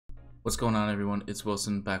What's going on, everyone? It's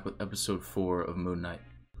Wilson, back with episode 4 of Moon Knight.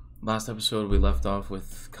 Last episode we left off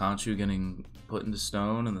with Khonshu getting put into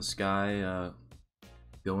stone and the sky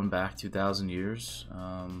going back 2,000 years.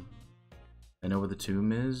 I know where the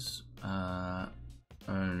tomb is, and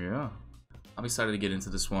yeah. I'm excited to get into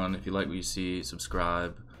this one. If you like what you see,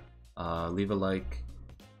 subscribe, leave a like,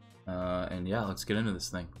 and yeah, let's get into this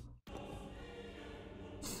thing.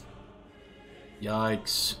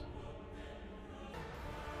 Yikes.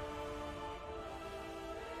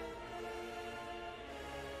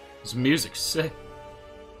 This music's sick.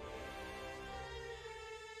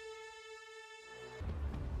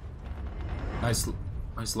 Nice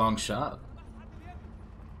long shot.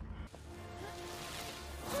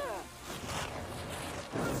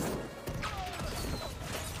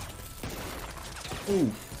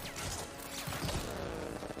 Ooh.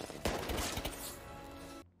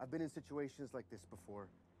 I've been in situations like this before.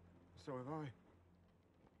 So have I.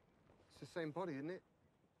 It's the same body, isn't it?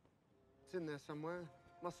 It's in there somewhere.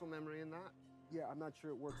 Muscle memory in that. Yeah, I'm not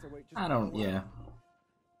sure it works that way. Just I don't, yeah.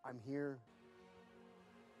 I'm here.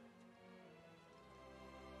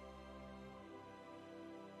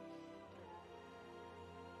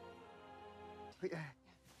 Yeah.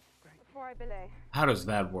 Great. Before I belay. How does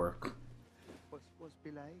that work? What's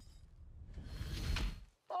belay?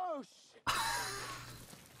 Oh shit!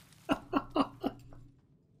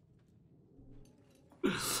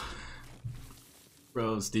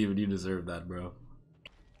 Bro, Steven, you deserve that, bro.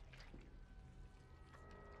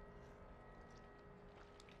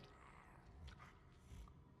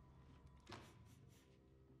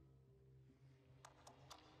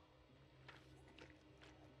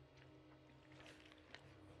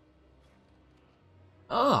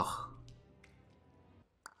 Ugh.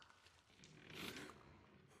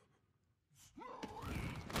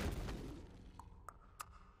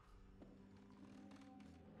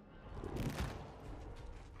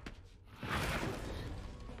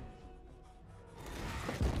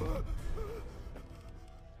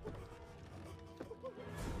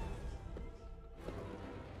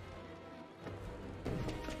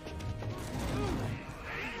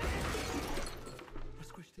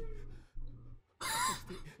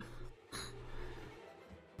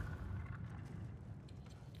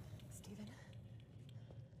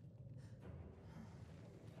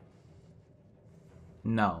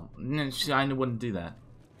 No, I wouldn't do that.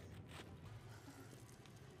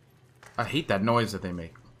 I hate that noise that they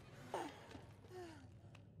make.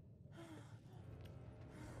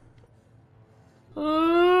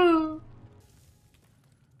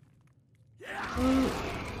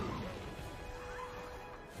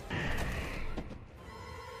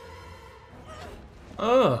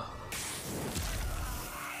 Ugh.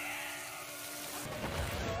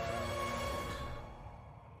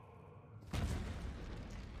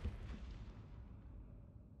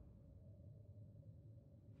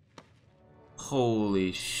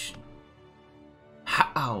 Holy sh...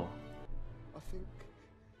 How? I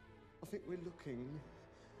think we're looking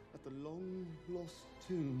at the long-lost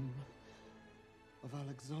tomb of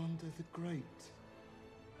Alexander the Great.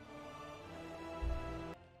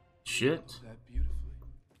 Shit. That beautifully.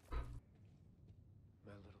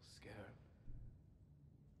 My little scarab.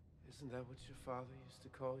 Isn't that what your father used to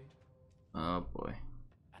call you? Oh boy.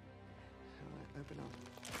 Open up.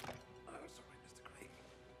 Oh, sorry, Mr. Craig.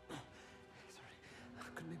 Sorry. I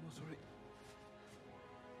couldn't be more sorry.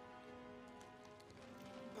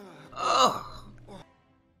 Ugh.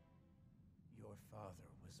 Your father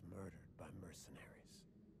was murdered by mercenaries.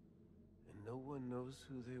 And no one knows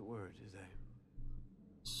who they were, do they?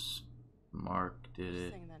 Mark did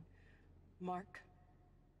it. Saying then, Mark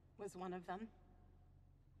was one of them.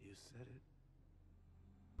 You said it.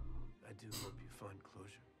 I do hope you find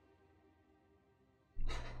closure.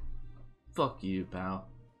 Fuck you, pal.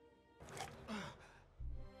 I'm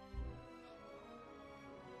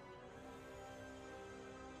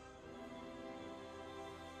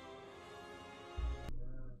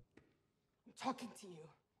talking to you.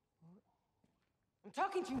 I'm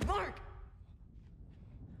talking to you, Mark!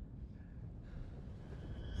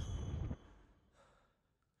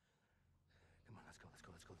 Come on, let's go.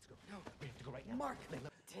 No. We have to go right now. Mark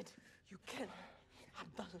Layla. did you kill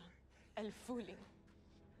Abdullah el-Fuli?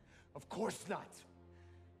 Of course not.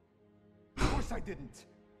 Of course I didn't.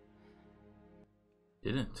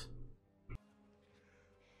 Didn't.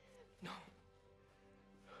 No.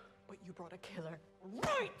 But you brought a killer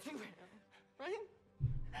right to him, right?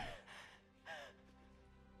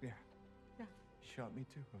 Yeah. Yeah. He shot me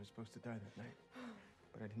too. I was supposed to die that night.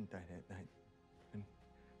 But I didn't die that night. And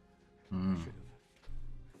I should have.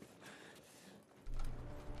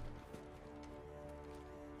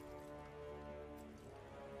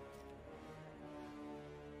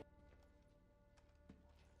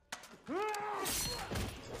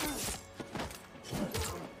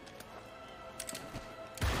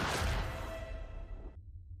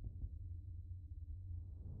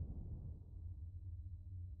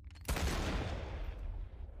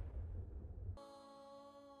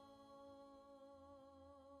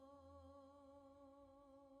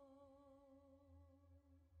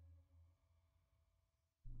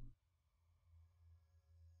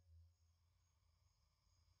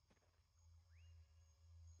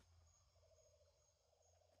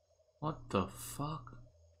 What the fuck?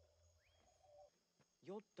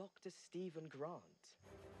 You're Dr. Stephen Grant.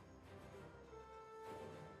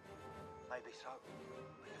 Maybe so,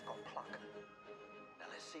 but you've got pluck. Now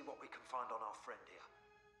let's see what we can find on our friend here.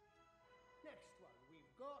 Next one,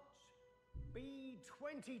 we've got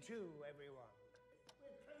B22, everyone.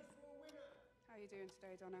 We're close to a winner. How are you doing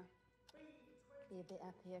today, Donna? Be a bit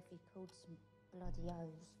happier if he called some bloody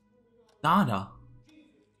O's. Donna?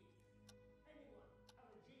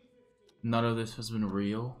 None of this has been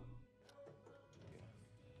real.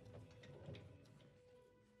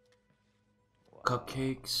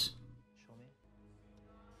 Cupcakes. Show me.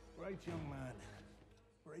 Right, young man.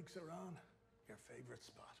 Brakes are on. Your favorite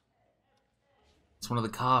spot. It's one of the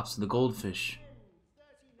cops, the goldfish.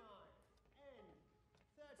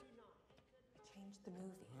 Change the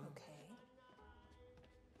movie, okay?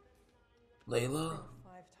 Layla?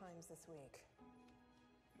 5 times this week.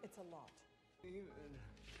 It's a lot.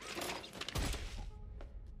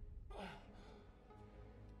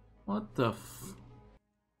 What the f...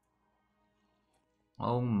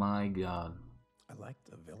 Oh my god. I like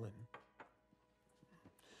the villain.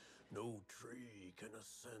 No tree can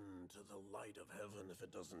ascend to the light of heaven if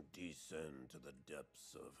it doesn't descend to the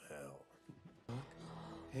depths of hell.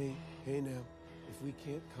 Hey now, if we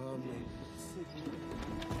can't calmly sit here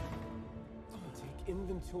and take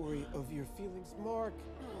inventory of your feelings, Mark.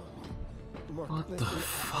 Mark, What the listen,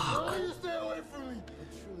 fuck? stay away from me. But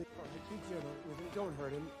truly, all right, be gentle with him. Don't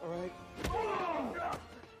hurt him, all right?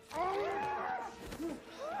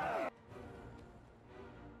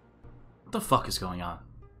 What the fuck is going on?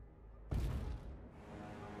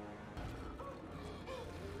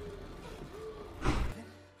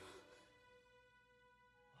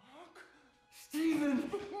 Stephen!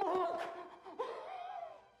 Mark!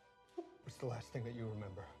 What's the last thing that you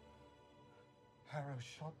remember? Harrow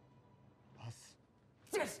shot us.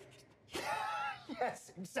 Yes!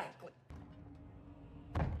 Yes, exactly.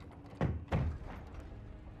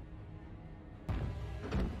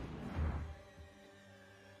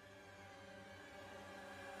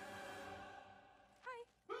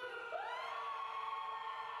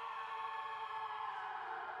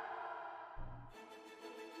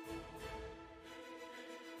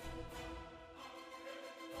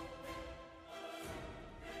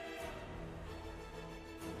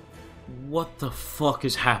 What the fuck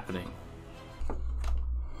is happening?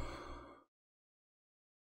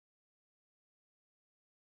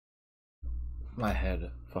 My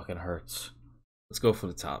head fucking hurts. Let's go for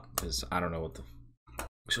the top, because I don't know what the...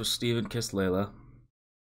 So Steven kissed Layla.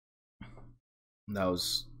 That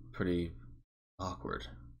was pretty awkward.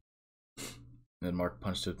 Then Mark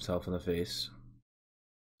punched himself in the face.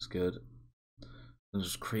 It's good.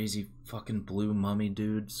 Those crazy fucking blue mummy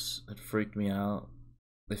dudes that freaked me out.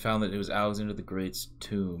 They found that it was Alexander the Great's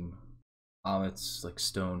tomb. Amit's like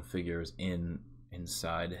stone figures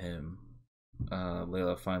inside him.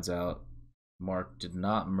 Layla finds out Mark did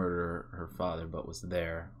not murder her father, but was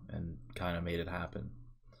there and kind of made it happen.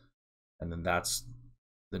 And then that's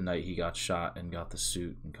the night he got shot and got the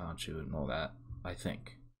suit and Conchu and all that, I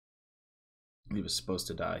think. He was supposed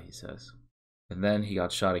to die, he says. And then he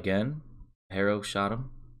got shot again. Harrow shot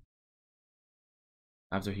him.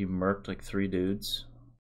 After he murked like 3 dudes.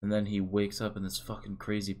 And then he wakes up in this fucking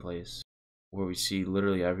crazy place where we see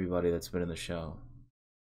literally everybody that's been in the show.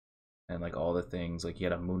 And like all the things, like he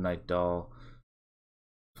had a Moon Knight doll.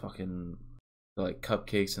 Fucking like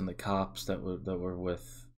cupcakes and the cops that were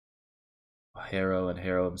with Harrow and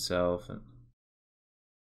Harrow himself and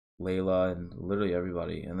Layla and literally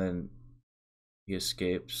everybody. And then he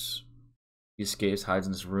escapes. He escapes, hides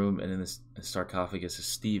in this room, and in this sarcophagus is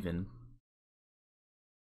Steven.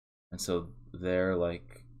 And so they're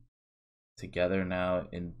like together now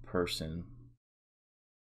in person.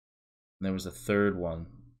 And there was a third one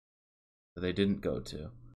that they didn't go to,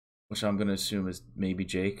 which I'm gonna assume is maybe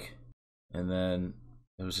Jake. And then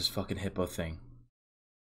there was this fucking hippo thing.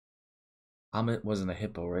 Amit wasn't a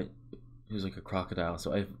hippo, right? He was like a crocodile,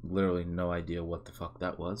 so I have literally no idea what the fuck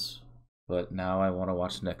that was. But now I want to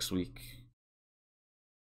watch next week's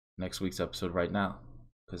episode right now,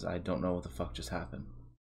 because I don't know what the fuck just happened.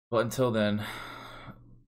 But until then,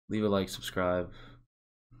 leave a like, subscribe,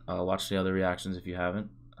 watch the other reactions if you haven't.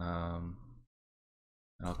 And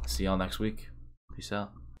I'll see y'all next week. Peace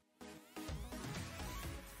out.